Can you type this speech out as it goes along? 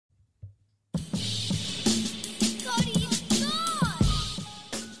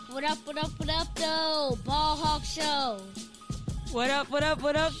though? Ball Hawk Show. What up,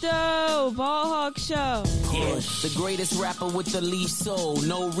 though? Ball Hawk Show. Yeah, the greatest rapper with the least soul.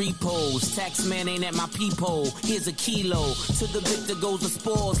 No repos. Tax man ain't at my peephole. Here's a kilo. To the victor goes the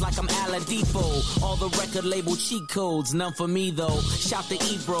spores like I'm Aladipo. All the record label cheat codes. None for me though. Shout to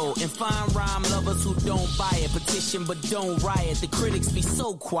Ebro. And fine rhyme lovers who don't buy it. Petition but don't riot. The critics be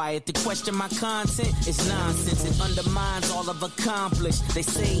so quiet. To question my content is nonsense. It undermines all I've accomplished. They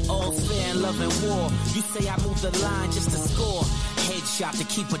say all's fair in love and war. You say I move the line just to score. Headshot to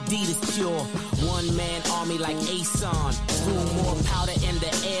keep Adidas pure. One man army like Ason. Threw more powder in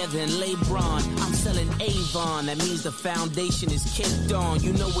the air than LeBron. I'm selling Avon. That means the foundation is kicked on.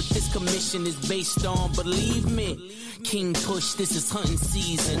 You know what this commission is based on. Believe me. King Push, this is hunting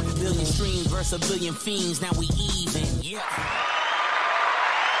season. Billion streams versus a billion fiends. Now we even. Yeah.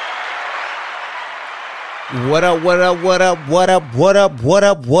 What up,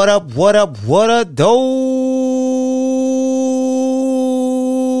 though?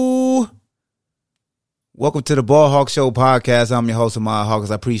 Welcome to the Ball Hawk Show podcast. I'm your host, Amar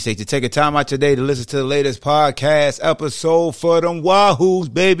Hawkins. I appreciate you taking time out today to listen to the latest podcast episode for them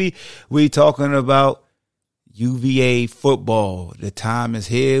Wahoos, baby. We talking about UVA football. The time is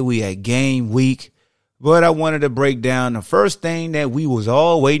here. We at game week. But I wanted to break down the first thing that we was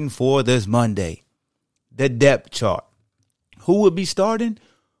all waiting for this Monday. The depth chart. Who would be starting?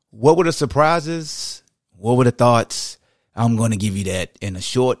 What were the surprises? What were the thoughts? I'm going to give you that in a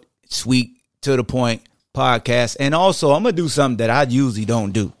short, sweet, to the point podcast. And also, I'm going to do something that I usually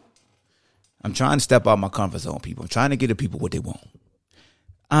don't do. I'm trying to step out my comfort zone, people. I'm trying to get the people what they want.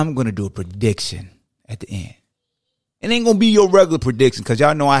 I'm going to do a prediction at the end. It ain't going to be your regular prediction because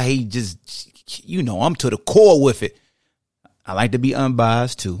y'all know I hate just, I'm to the core with it. I like to be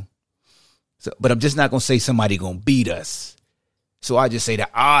unbiased too. So, but I'm just not going to say somebody going to beat us. So I just say the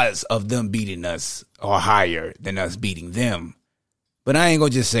odds of them beating us are higher than us beating them. But I ain't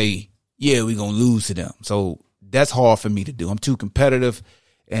going to just say, yeah, we're going to lose to them. So that's hard for me to do. I'm too competitive,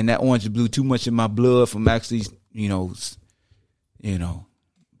 and that orange and blue too much in my blood from actually,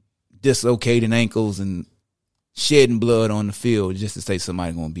 dislocating ankles and shedding blood on the field just to say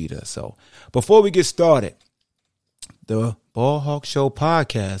somebody going to beat us. So before we get started, the Ball Hawk Show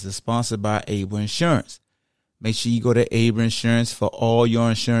podcast is sponsored by Able Insurance. Make sure you go to Able Insurance for all your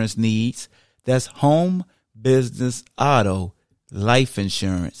insurance needs. That's home, business, auto, life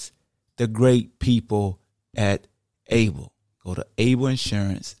insurance. The great people at Able. Go to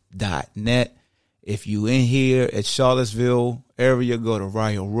ableinsurance.net. If you in here at Charlottesville area, go to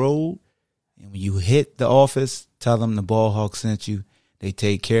Royal Road. And when you hit the office, tell them the Ball Hawk sent you. They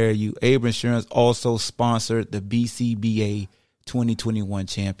take care of you. Able Insurance also sponsored the BCBA 2021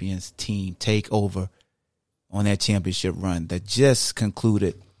 Champions Team Takeover on that championship run that just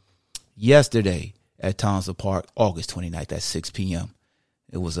concluded yesterday at Townsville Park, August 29th at 6 p.m.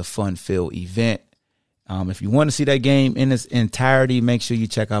 It was a fun-filled event. If you want to see that game in its entirety, make sure you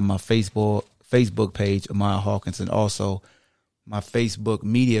check out my Facebook page, Amaya Hawkins, and also my Facebook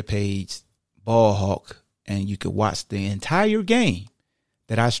media page, Ball Hawk, and you can watch the entire game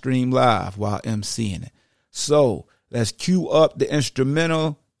that I stream live while emceeing it. So let's cue up the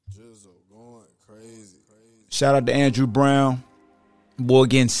instrumental. Going crazy. Shout out to Andrew Brown, boy,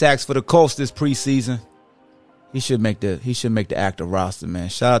 getting sacks for the Colts this preseason. He should make the active roster, man.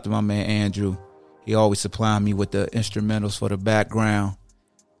 Shout out to my man Andrew. He always supplying me with the instrumentals for the background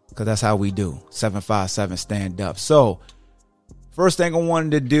because that's how we do. 757 stand up. So first thing I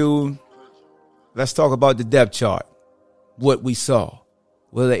wanted to do, let's talk about the depth chart. What we saw.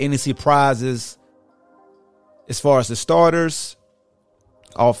 Were there any surprises as far as the starters?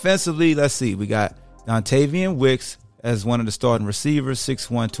 Offensively, let's see. We got Dontavian Wicks as one of the starting receivers,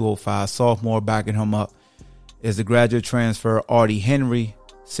 6'1", 205, sophomore. Backing him up is the graduate transfer Artie Henry,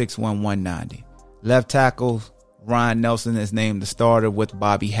 6'1", 190. Left tackle Ryan Nelson is named the starter with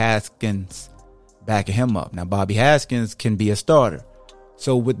Bobby Haskins backing him up. Now, Bobby Haskins can be a starter.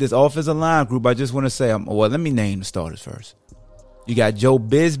 So with this offensive line group, I just want to say, let me name the starters first. You got Joe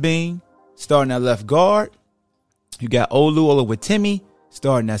Bisbing starting at left guard. You got Olu Olawatimi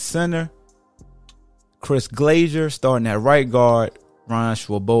starting at center. Chris Glazier starting at right guard. Ryan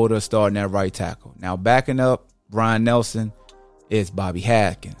Swoboda starting at right tackle. Now backing up Ryan Nelson is Bobby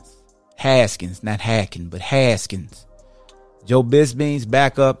Haskins. Haskins, not Hacking, but Haskins. Joe Bisbing's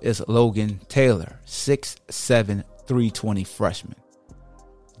backup is Logan Taylor, 6'7", 320 freshman.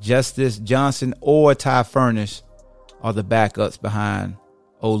 Justice Johnson or Ty Furnish are the backups behind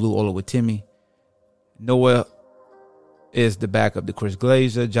Olu Olawatimi. Noah is the backup to Chris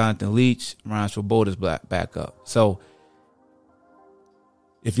Glazier. Jonathan Leach, Ryan Swoboda's backup. So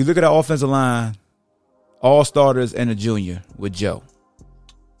If you look at our offensive line, all starters and a junior with Joe.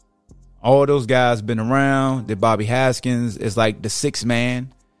 All those guys been around. That Bobby Haskins is like the sixth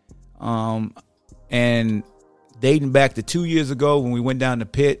man. And dating back to 2 years ago when we went down the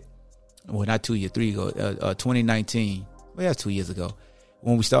pit. Well, not 2 years, 3 ago, 2019. Well, that's 2 years ago.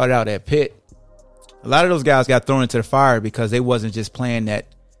 When we started out at Pitt, a lot of those guys got thrown into the fire because they wasn't just playing at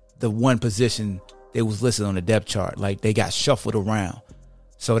the one position they was listed on the depth chart. Like, they got shuffled around.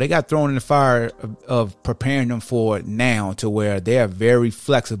 So they got thrown in the fire of preparing them for now to where they are very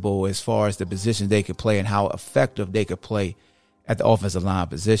flexible as far as the positions they could play and how effective they could play at the offensive line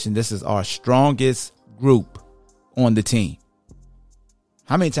position. This is our strongest group on the team.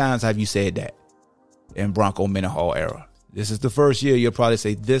 How many times have you said that in Bronco Mendenhall era? This is the first year you'll probably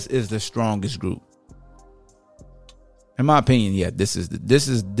say this is the strongest group. In my opinion, yeah, this is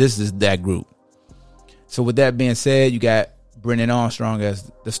that group. So with that being said, you got Brennan Armstrong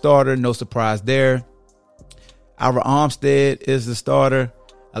as the starter. No surprise there. Ira Armstead is the starter.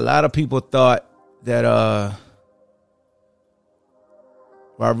 A lot of people thought that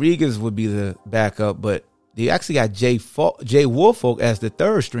Rodriguez would be the backup, but they actually got Jay Woolfolk as the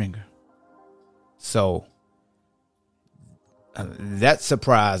third stringer. So that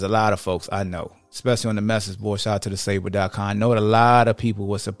surprised a lot of folks, I know, especially on the message board. Shout out to the Saber.com. I know that a lot of people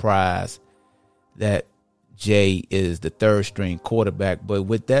were surprised that Jay is the third string quarterback. But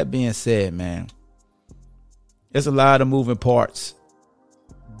with that being said, man, there's a lot of moving parts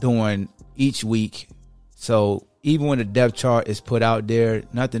during each week. So even when the depth chart is put out there,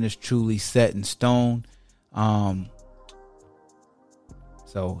 nothing is truly set in stone.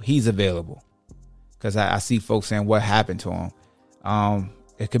 So he's available because I see folks saying what happened to him.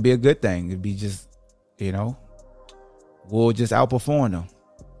 It could be a good thing. It'd be just, we'll just outperform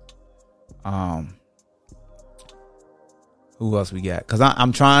them. Who else we got? Because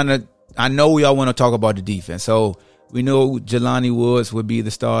I know we all want to talk about the defense. So we know Jelani Woods would be the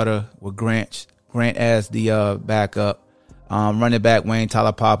starter with Grant as the backup. Running back Wayne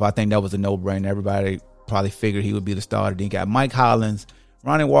Talapapa, I think that was a no-brainer. Everybody probably figured he would be the starter. Then you got Mike Hollins,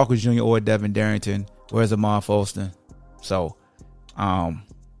 Ronnie Walker Jr. or Devin Darrington. Where's Amon Folston? So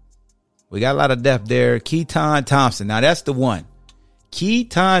we got a lot of depth there. Keaton Thompson. Now that's the one.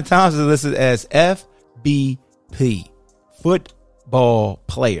 Keaton Thompson listed as FBP. Football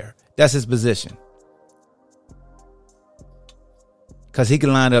player. That's his position. Because he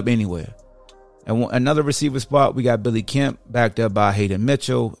can line up anywhere. And another receiver spot, we got Billy Kemp backed up by Hayden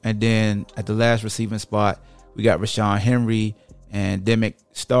Mitchell. And then at the last receiving spot, we got Rashawn Henry and Demick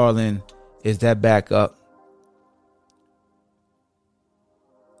Starlin is that backup.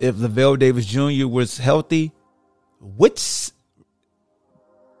 If Lavelle Davis Jr. was healthy,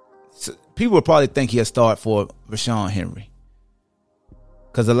 people would probably think he'll start for Rashawn Henry.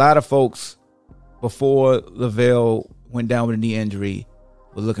 Because a lot of folks, before Lavelle went down with a knee injury,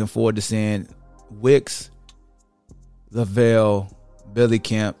 were looking forward to seeing Wicks, Lavelle, Billy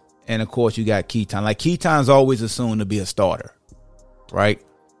Kemp, and of course you got Keaton. Like, Keaton's always assumed to be a starter, right?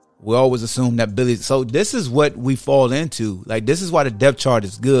 We always assume that Billy. So this is what we fall into. Like, this is why the depth chart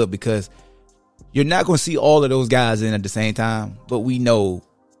is good, because you're not going to see all of those guys in at the same time, but we know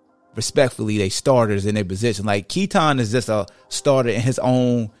respectfully they starters in their position. Like, Keaton is just a starter in his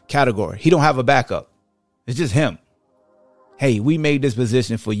own category. He don't have a backup. It's just him. Hey, we made this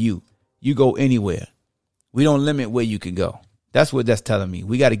position for you. You go anywhere. We don't limit where you can go. That's what that's telling me.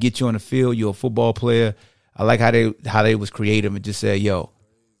 We got to get you on the field. You're a football player. I like how they was creative and just said, yo,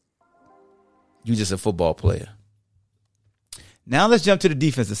 you just a football player. Now let's jump to the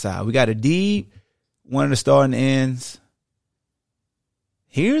defensive side. We got a D, one of the starting ends.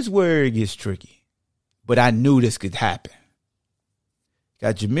 Here's where it gets tricky. But I knew this could happen.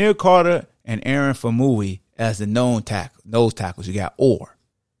 Got Jameer Carter and Aaron Famui as the nose tackles. You got Orr.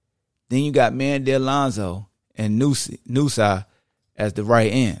 Then you got Mandy Alonso and Nusa as the right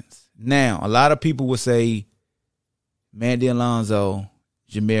ends. Now, a lot of people would say Mandy Alonso,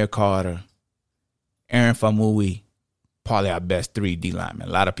 Jameer Carter, Aaron Famui, probably our best 3 D linemen.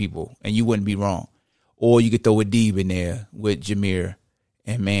 A lot of people, and you wouldn't be wrong. Or you could throw Adib in there with Jameer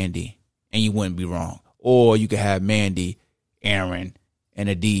and Mandy, and you wouldn't be wrong. Or you could have Mandy, Aaron, and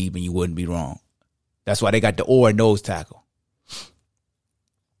Adib, and you wouldn't be wrong. That's why they got the Orr nose tackle.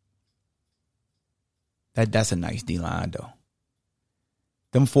 That's a nice D-line, though.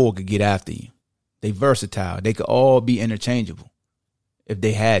 Them 4 could get after you. They versatile. They could all be interchangeable if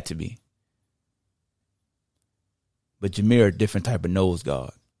they had to be. But Jameer, a different type of nose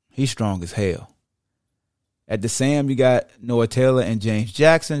guard. He's strong as hell. At the Sam, you got Noah Taylor and James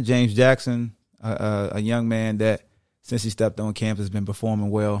Jackson. James Jackson, a young man that since he stepped on campus, been performing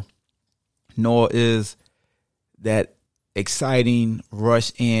well. Nor is that exciting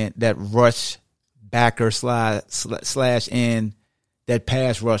rush backer slash in that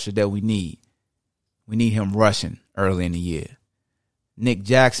pass rusher that we need. We need him rushing early in the year. Nick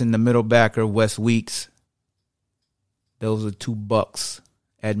Jackson, the middle backer, Wes Weeks. Those are two bucks.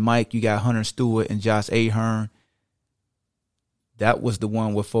 At Mike, you got Hunter Stewart and Josh Ahern. That was the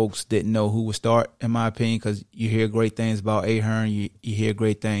one where folks didn't know who would start, in my opinion, because you hear great things about Ahern. You hear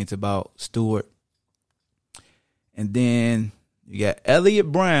great things about Stewart. And then you got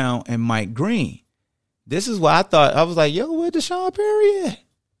Elliott Brown and Mike Green. This is why I was like, yo, where's Deshaun Perry at?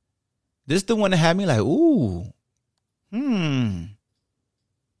 This is the one that had me like, ooh,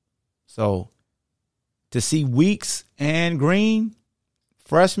 So to see Weeks and Green,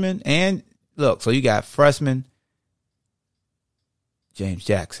 freshman, and look, so you got freshman James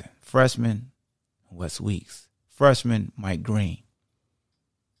Jackson, freshman Wes Weeks, freshman Mike Green.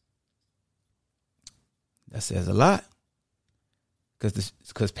 That says a lot,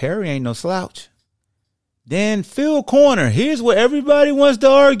 because Perry ain't no slouch. Then Phil Corner. Here's where everybody wants to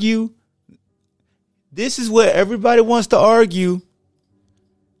argue. This is where everybody wants to argue.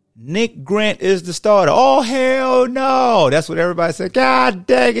 Nick Grant is the starter. Oh, hell no. That's what everybody said. God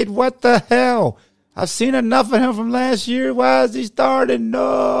dang it. What the hell? I've seen enough of him from last year. Why is he starting?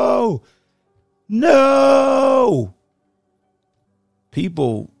 No.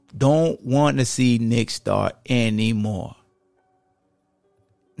 People don't want to see Nick start anymore.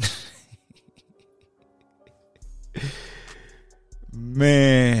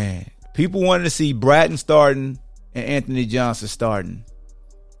 Man, people wanted to see Bratton starting and Anthony Johnson starting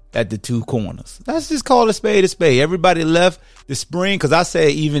at the two corners. Let's just call a spade a spade. Everybody left the spring, because I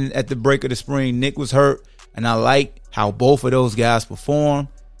said even at the break of the spring, Nick was hurt, and I like how both of those guys performed.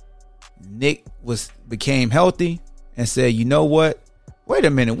 Nick became healthy and said, you know what? Wait a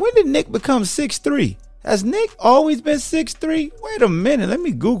minute. When did Nick become 6'3"? Has Nick always been 6'3"? Wait a minute. Let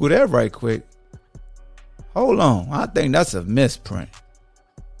me Google that right quick. Hold on. I think that's a misprint.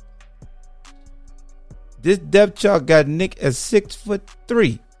 This depth chart got Nick at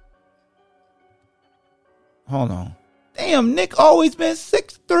 6'3". Hold on. Damn, Nick always been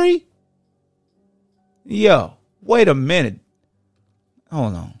 6'3"? Yo, wait a minute.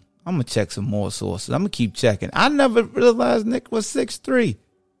 Hold on. I'm going to check some more sources. I'm going to keep checking. I never realized Nick was 6'3".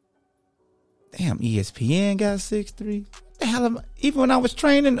 Damn, ESPN got 6'3". What the hell am I? Even when I was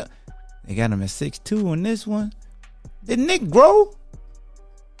training, they got him at 6'2" on this one. Did Nick grow?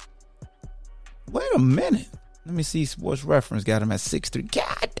 Wait a minute. Let me see. Sports Reference got him at 6'3".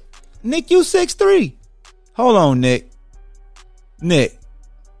 God, Nick, you 6'3". Hold on, Nick. Nick,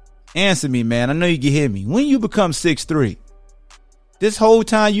 answer me, man. I know you can hear me. When you become 6'3"? This whole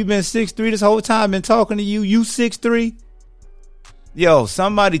time you been 6'3", this whole time I've been talking to you, you 6'3"? Yo,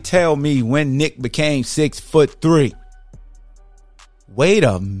 somebody tell me when Nick became 6'3". Wait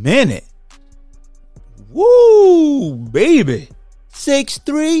a minute. Woo, baby.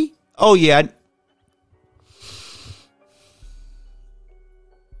 6'3"? Oh, yeah.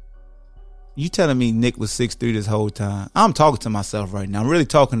 You telling me Nick was 6'3" this whole time? I'm talking to myself right now. I'm really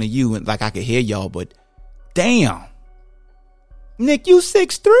talking to you, and like I can hear y'all, but damn. Nick, you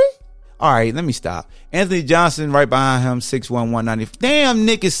 6'3"? All right, let me stop. Anthony Johnson right behind him, 6'1", 190. Damn,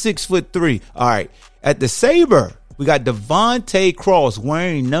 Nick is 6'3". All right. At the Sabre, we got Devontae Cross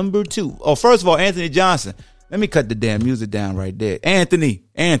wearing number 2. Oh, first of all, Anthony Johnson. Let me cut the damn music down right there. Anthony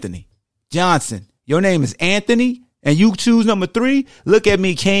Johnson. Your name is Anthony, and you choose number 3? Look at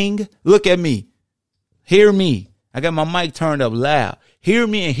me, King. Look at me. Hear me. I got my mic turned up loud. Hear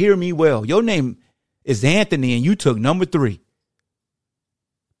me and hear me well. Your name is Anthony, and you took number 3.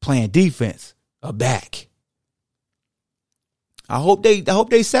 Playing defense, a back. I hope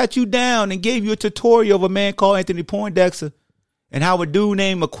they sat you down and gave you a tutorial of a man called Anthony Poindexter and how a dude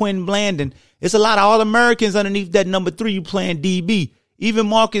named Quinn Blandon. It's a lot of All-Americans underneath that number 3 you playing DB. Even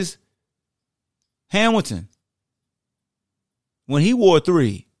Marcus Hamilton, when he wore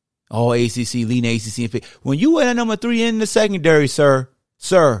 3, all ACC, leading ACC. When you were at number 3 in the secondary, sir,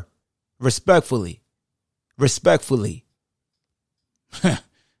 respectfully.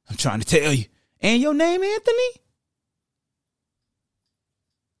 I'm trying to tell you. And your name, Anthony?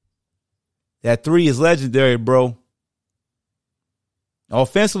 That 3 is legendary, bro.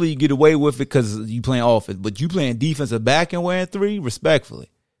 Offensively, you get away with it because you playing offense. But you playing defensive back and wearing 3, respectfully.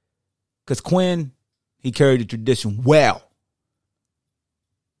 Because Quinn, he carried the tradition well.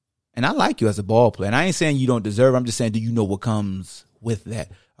 And I like you as a ball player. And I ain't saying you don't deserve it. I'm just saying, do you know what comes with that?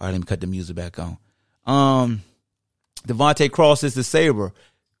 All right, let me cut the music back on. Devontae Cross is the Sabre.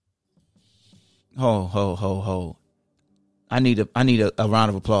 Ho. I need a round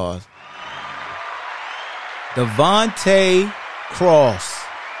of applause. Devontae Cross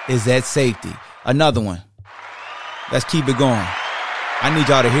is at safety. Another one. Let's keep it going. I need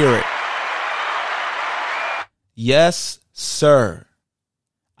y'all to hear it. Yes, sir.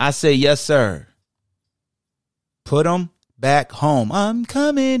 I say yes, sir. Put them back home. I'm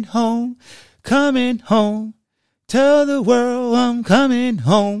coming home, coming home. Tell the world I'm coming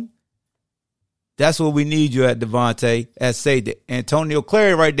home. That's what we need you at, Devontae, at safety. Antonio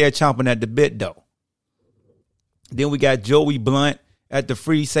Clary right there chomping at the bit, though. Then we got Joey Blunt at the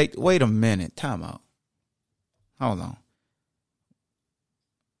free safety. Wait a minute. Time out. Hold on.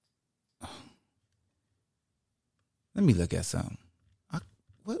 Let me look at something.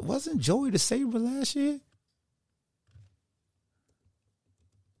 Wasn't Joey the saver last year?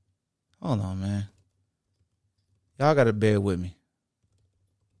 Hold on, man. Y'all got to bear with me.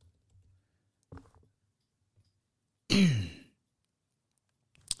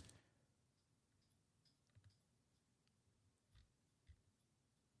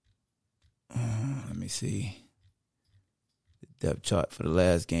 Let me see the depth chart for the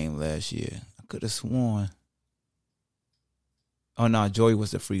last game last year. I could have sworn. Oh no, Joey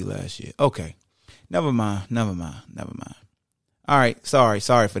was the free last year. Okay, never mind. All right, sorry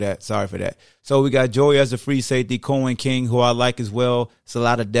for that. So we got Joey as the free safety, Cohen King, who I like as well. It's a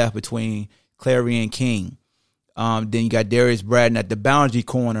lot of depth between Clary and King. Then you got Darius Bradden at the boundary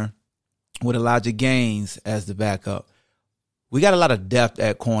corner with Elijah Gaines as the backup. We got a lot of depth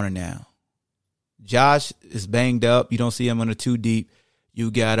at corner now. Josh is banged up. You don't see him on the 2 deep. You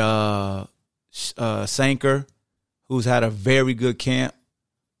got Sanker, who's had a very good camp.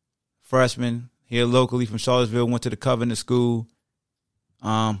 Freshman here locally from Charlottesville, went to the Covenant School.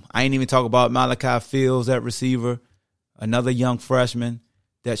 I ain't even talk about Malachi Fields at receiver, another young freshman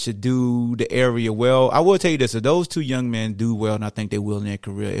that should do the area well. I will tell you this, if those 2 young men do well, and I think they will in their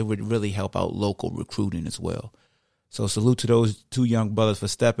career, it would really help out local recruiting as well. So salute to those 2 young brothers for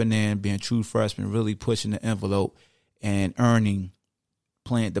stepping in, being true freshmen, really pushing the envelope and earning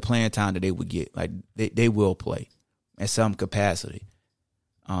the playing time that they would get. Like they will play at some capacity.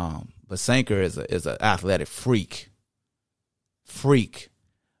 But Sanker is an athletic freak.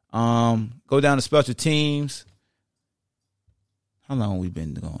 Go down to special teams. How long we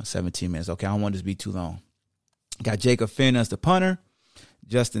been going? 17 minutes. Okay, I don't want this to be too long. Got Jacob Finn as the punter.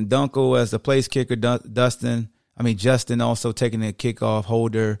 Justin Dunkel as the place kicker. Justin also taking the kickoff.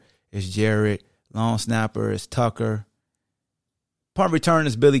 Holder is Jarrett. Long snapper is Tucker. Punt return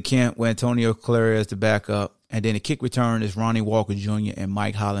is Billy Kemp with Antonio Clary as the backup. And then the kick return is Ronnie Walker Jr. and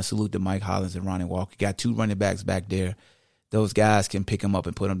Mike Hollins. Salute to Mike Hollins and Ronnie Walker. Got 2 running backs back there. Those guys can pick them up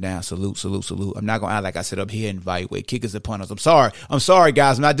and put them down. Salute. I'm not going to act like I sit up here and evaluate kickers and punters. I'm sorry,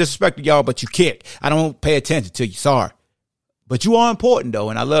 guys. I'm not disrespecting y'all, but you kick. I don't pay attention to you. Sorry. But you are important, though,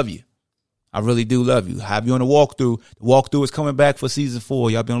 and I love you. I really do love you. Have you on the walkthrough. The walkthrough is coming back for season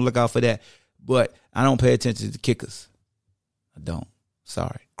 4. Y'all be on the lookout for that. But I don't pay attention to the kickers. I don't.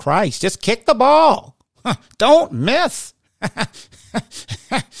 Sorry. Christ, just kick the ball. Don't miss.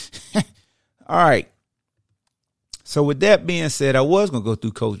 All right. So with that being said, I was going to go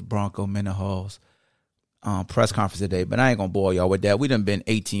through Coach Bronco Menahal's press conference today, but I ain't going to bore y'all with that. We done been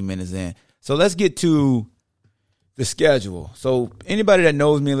 18 minutes in. So let's get to the schedule. So anybody that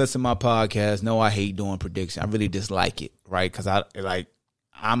knows me and listen to my podcast know I hate doing predictions. I really dislike it, right? Because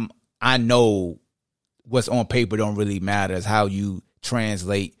I know what's on paper don't really matter. It's how you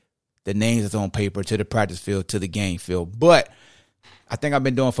translate the names that's on paper to the practice field to the game field. But I think I've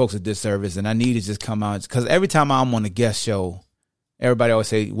been doing folks a disservice, and I need to just come out because every time I'm on a guest show, everybody always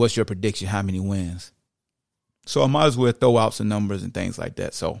say, "What's your prediction? How many wins?" So I might as well throw out some numbers and things like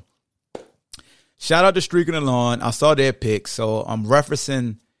that. So shout out to Streaking the Lawn. I saw their picks, so I'm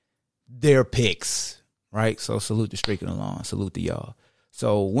referencing their picks, right? So salute to Streaking the Lawn. Salute to y'all.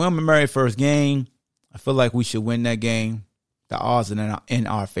 So William & Mary first game, I feel like we should win that game. The odds are in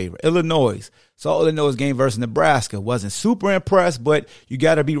our favor. Illinois. So Illinois game versus Nebraska. Wasn't super impressed, but you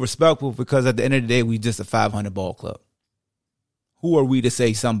got to be respectful because at the end of the day, we just a 500 ball club. Who are we to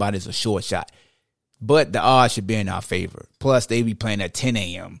say somebody's a short shot? But the odds should be in our favor. Plus, they be playing at 10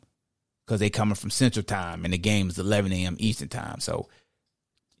 a.m. because they coming from Central Time, and the game is 11 a.m. Eastern Time. So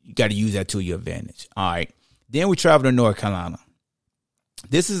you got to use that to your advantage. All right. Then we travel to North Carolina.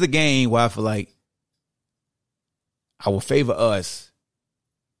 This is a game where I feel like I will favor us,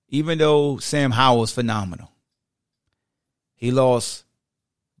 even though Sam Howell's phenomenal. He lost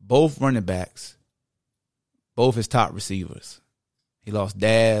both running backs, both his top receivers. He lost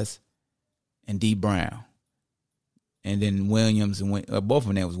Daz and D. Brown. And then Williams, and both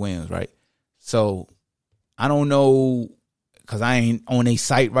of them was Williams, right? So I don't know because I ain't on a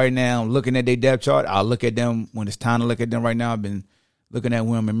site right now looking at their depth chart. I'll look at them when it's time to look at them right now. I've been looking at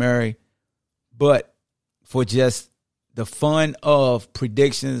William and Mary. But for just the fun of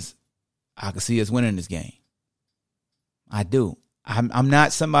predictions, I can see us winning this game. I do. I'm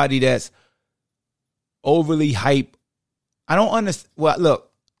not somebody that's overly hype. I don't understand. Well, look,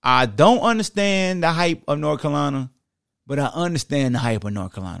 I don't understand the hype of North Carolina, but I understand the hype of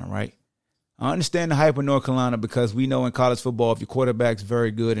North Carolina, right? I understand the hype of North Carolina because we know in college football, if your quarterback's very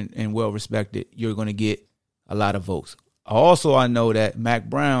good and well-respected, you're going to get a lot of votes. Also, I know that Mac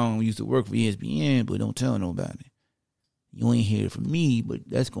Brown used to work for ESPN, but don't tell nobody. You ain't hear from me, but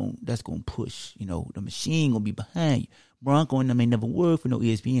that's gonna push. You know, the machine gonna be behind you. Bronco and them ain't never worked for no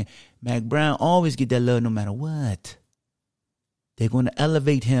ESPN. Mac Brown always get that love no matter what. They're gonna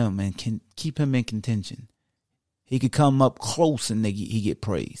elevate him and can keep him in contention. He could come up close and he get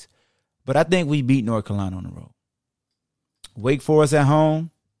praise. But I think we beat North Carolina on the road. Wake Forest at home,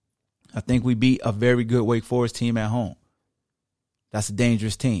 I think we beat a very good Wake Forest team at home. That's a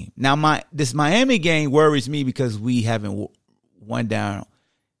dangerous team. Now, this Miami game worries me because we haven't won down.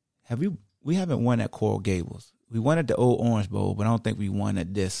 We haven't won at Coral Gables. We won at the old Orange Bowl, but I don't think we won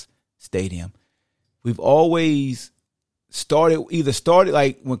at this stadium. We've always started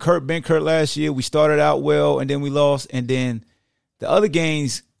like when Ben Kurt last year, we started out well and then we lost. And then the other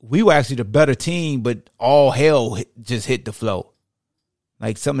games, we were actually the better team, but all hell just hit the flow.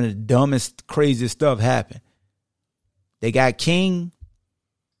 Like some of the dumbest, craziest stuff happened. They got King,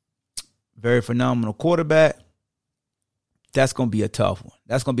 very phenomenal quarterback. That's going to be a tough one.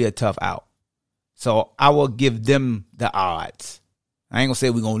 That's going to be a tough out. So I will give them the odds. I ain't going to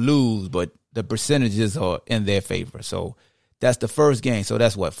say we're going to lose, but the percentages are in their favor. So that's the first game. So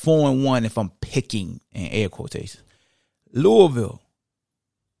that's what, 4-1 if I'm picking in air quotations. Louisville,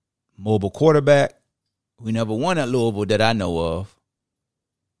 mobile quarterback. We never won at Louisville that I know of.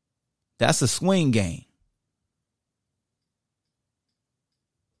 That's a swing game.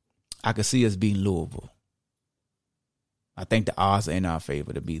 I could see us beating Louisville. I think the odds are in our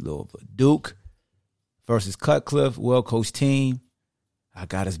favor to beat Louisville. Duke versus Cutcliffe, well-coached team. I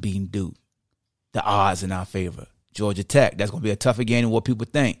got us beating Duke. The odds in our favor. Georgia Tech, that's going to be a tougher game than what people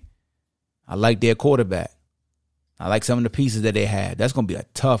think. I like their quarterback. I like some of the pieces that they have. That's going to be a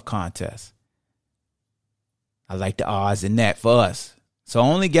tough contest. I like the odds in that for us. So I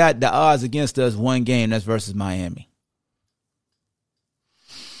only got the odds against us one game. That's versus Miami.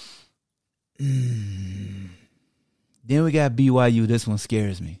 Then we got BYU. This one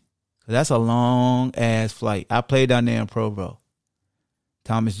scares me. That's a long-ass flight. I played down there in Provo.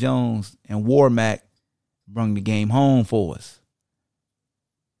 Thomas Jones and Warmack brought the game home for us.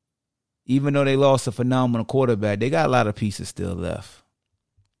 Even though they lost a phenomenal quarterback, they got a lot of pieces still left.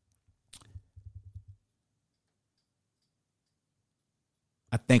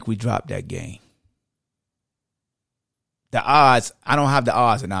 I think we dropped that game. The odds, I don't have the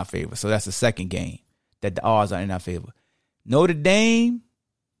odds in our favor. So that's the second game that the odds are in our favor. Notre Dame,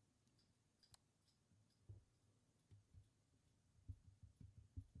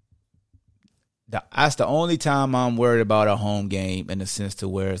 that's the only time I'm worried about a home game in the sense to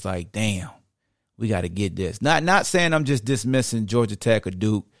where it's like, damn, we got to get this. Not saying I'm just dismissing Georgia Tech or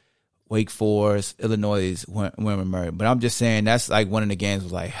Duke, Wake Forest, Illinois, William and Mary, but I'm just saying that's like one of the games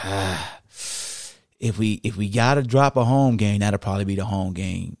was like, if we got to drop a home game, that'll probably be the home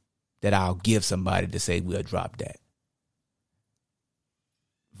game that I'll give somebody to say we'll drop that.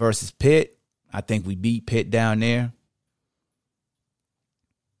 Versus Pitt, I think we beat Pitt down there.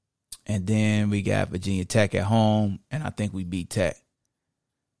 And then we got Virginia Tech at home, and I think we beat Tech.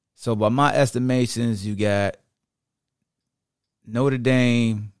 So by my estimations, you got Notre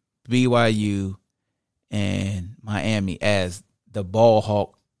Dame, BYU, and Miami as the ball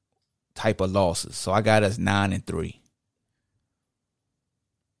hawk type of losses. So I got us 9-3.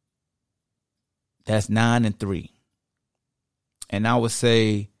 That's 9-3. And I would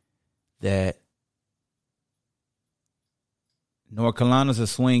say that North Carolina's a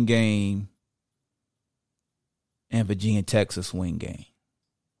swing game and Virginia Tech's a swing game.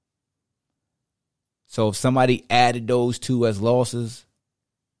 So if somebody added those two as losses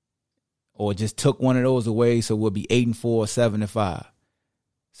or just took one of those away, so we'll be 8-4, 7-5.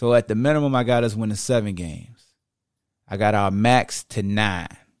 So at the minimum, I got us winning 7 games. I got our max to 9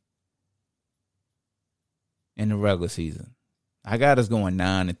 in the regular season. I got us going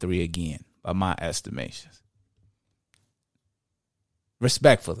 9-3 again by my estimations.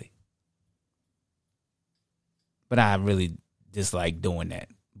 Respectfully. But I really dislike doing that.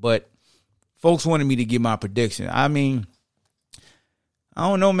 But folks wanted me to give my prediction. I mean, I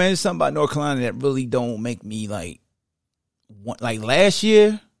don't know, man. There's something about North Carolina that really don't make me like like last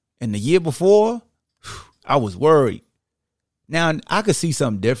year and the year before, I was worried. Now I could see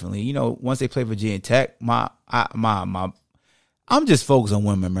something differently. You know, once they play Virginia Tech, I'm just focused on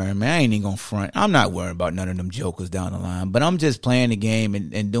women, man. I ain't even gonna front. I'm not worried about none of them jokers down the line. But I'm just playing the game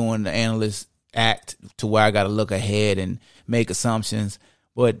and doing the analyst act to where I got to look ahead and make assumptions.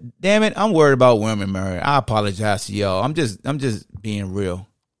 But damn it, I'm worried about women, Murray. I apologize to y'all. I'm just being real.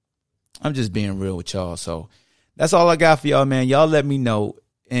 I'm just being real with y'all. So that's all I got for y'all, man. Y'all let me know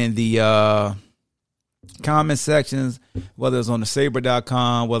in the comment sections, whether it's on the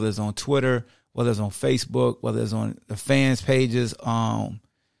saber.com, whether it's on Twitter, whether it's on Facebook, whether it's on the fans pages on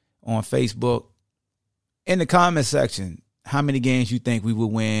Facebook. In the comment section, how many games you think we will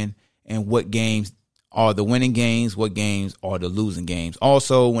win and what games are the winning games, what games are the losing games.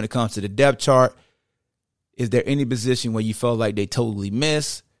 Also, when it comes to the depth chart, is there any position where you felt like they totally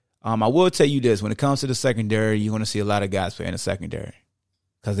miss? I will tell you this, when it comes to the secondary, you're going to see a lot of guys playing the secondary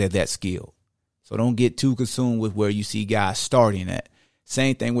because they're that skilled. So don't get too consumed with where you see guys starting at.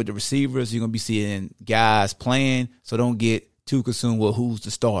 Same thing with the receivers. You're going to be seeing guys playing, so don't get too consumed with who's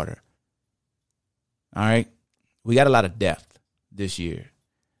the starter. All right? We got a lot of depth this year.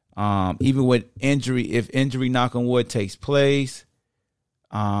 Even with injury, if injury, knock on wood, takes place,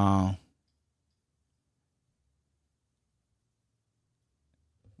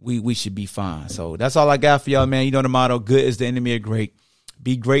 we should be fine. So that's all I got for y'all, man. You know the motto, good is the enemy of great.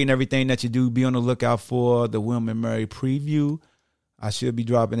 Be great in everything that you do. Be on the lookout for the William & Murray preview. I should be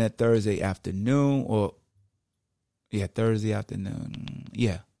dropping that Thursday afternoon Thursday afternoon.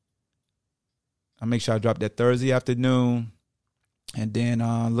 Yeah. I'll make sure I drop that Thursday afternoon. And then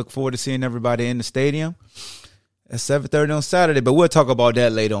look forward to seeing everybody in the stadium at 7:30 on Saturday. But we'll talk about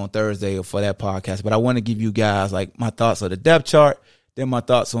that later on Thursday or for that podcast. But I want to give you guys like my thoughts on the depth chart, then my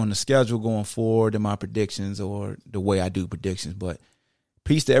thoughts on the schedule going forward, and my predictions or the way I do predictions. But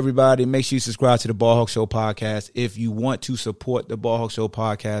peace to everybody. Make sure you subscribe to the Ball Hawk Show podcast. If you want to support the Ball Hawk Show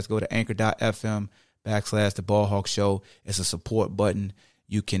podcast, go to anchor.fm/the Ball Hawk Show. It's a support button.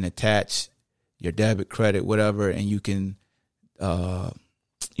 You can attach your debit, credit, whatever, and you can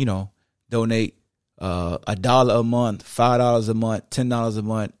donate $1 a month, $5 a month, $10 a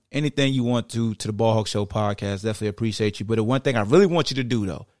month, anything you want to the Ball Hawk Show podcast. Definitely appreciate you. But the one thing I really want you to do,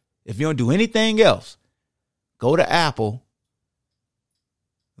 though, if you don't do anything else, go to Apple,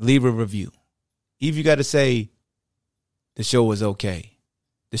 leave a review. If you got to say the show is okay,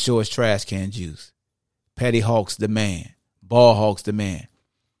 the show is trash can juice, Petty Hawks the man, Ball Hawks the man,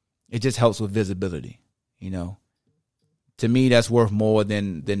 it just helps with visibility, you know. To me, that's worth more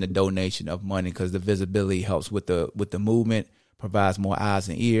than the donation of money because the visibility helps with the movement, provides more eyes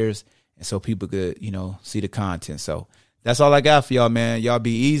and ears, and so people could, see the content. So that's all I got for y'all, man. Y'all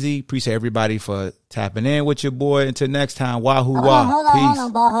be easy. Appreciate everybody for tapping in with your boy. Until next time, wahoo wah. Hold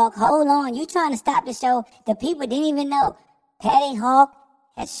on, Ball Hawk. Hold on. You trying to stop the show. The people didn't even know. Petty Hawk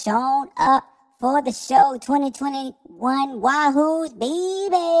has shown up for the show 2021 Wahoos,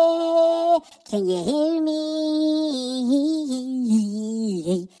 baby. Can you hear me?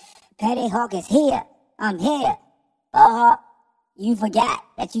 Petty Hawk is here. I'm here. Ball Hawk, you forgot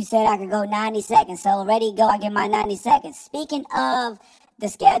that you said I could go 90 seconds. So ready, go. I get my 90 seconds. Speaking of the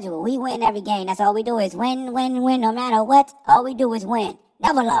schedule, we win every game. That's all we do is win, win, win. No matter what, all we do is win.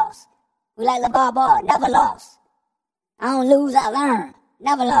 Never lost. We like LeVar Ball. Never lost. I don't lose, I learn.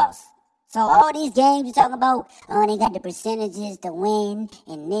 Never lost. So all these games you talking about, they got the percentages to win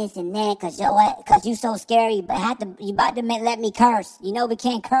and this and that, cause you so scary, but you about to let me curse. You know we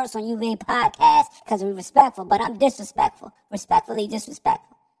can't curse on UVA podcast cause we're respectful, but I'm disrespectful. Respectfully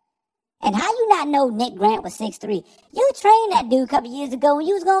disrespectful. And how you not know Nick Grant was 6'3"? You trained that dude a couple years ago when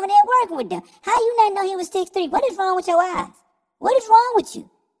you was going over there working with them. How you not know he was 6'3"? What is wrong with your eyes? What is wrong with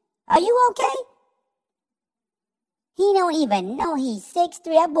you? Are you okay? He don't even know he's 6'3".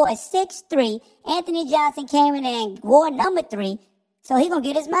 That boy is 6'3". Anthony Johnson came in and wore number 3, so he gonna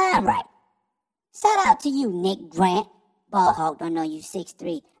get his mind right. Shout out to you, Nick Grant. Ball Hawk don't know you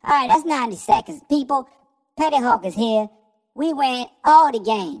 6'3". All right, that's 90 seconds. People, Petty Hawk is here. We win all the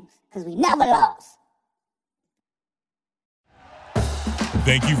games because we never lost.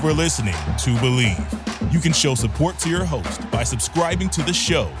 Thank you for listening to Believe. You can show support to your host by subscribing to the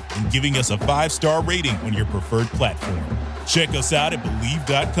show and giving us a 5-star rating on your preferred platform. Check us out at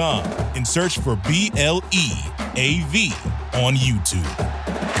Believe.com and search for BLEAV on YouTube.